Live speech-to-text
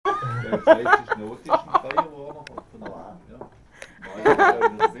das heißt, es ist Not, ist ein Feuerwarner von allein. Ja. Mal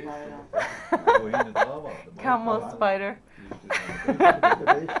in der Sicht, wo hinten dran war. Camel spider.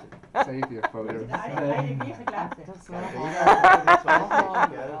 Savior Photo. Nein,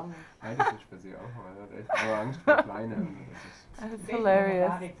 das ist speziell. Man hat echt nur Angst vor Kleinen. That's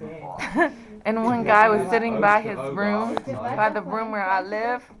hilarious. And one guy was sitting by his room, by the room where I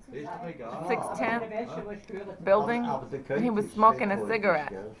live, 610 building, and he was smoking a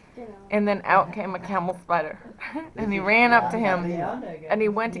cigarette. And then out came a camel spider. And he ran up to him, and he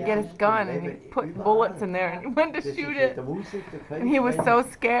went to get his gun, and he put bullets in there, and he went to shoot it. And he was so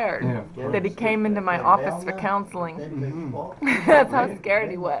scared that he came into my office for counseling. That's how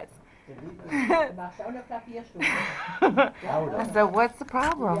scared he was. I said, what's the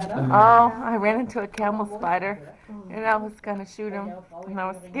problem? Oh, I ran into a camel spider and I was going to shoot him and I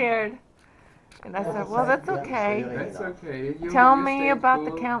was scared. And I said, well, that's okay. That's okay. Tell me about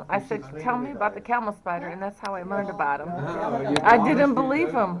the camel. I said, tell me about the camel spider, and that's how I learned about him. Oh, I didn't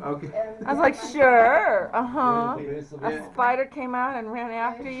believe him. Okay. I was like, sure, a spider came out and ran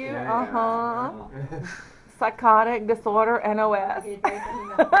after you, psychotic disorder, NOS.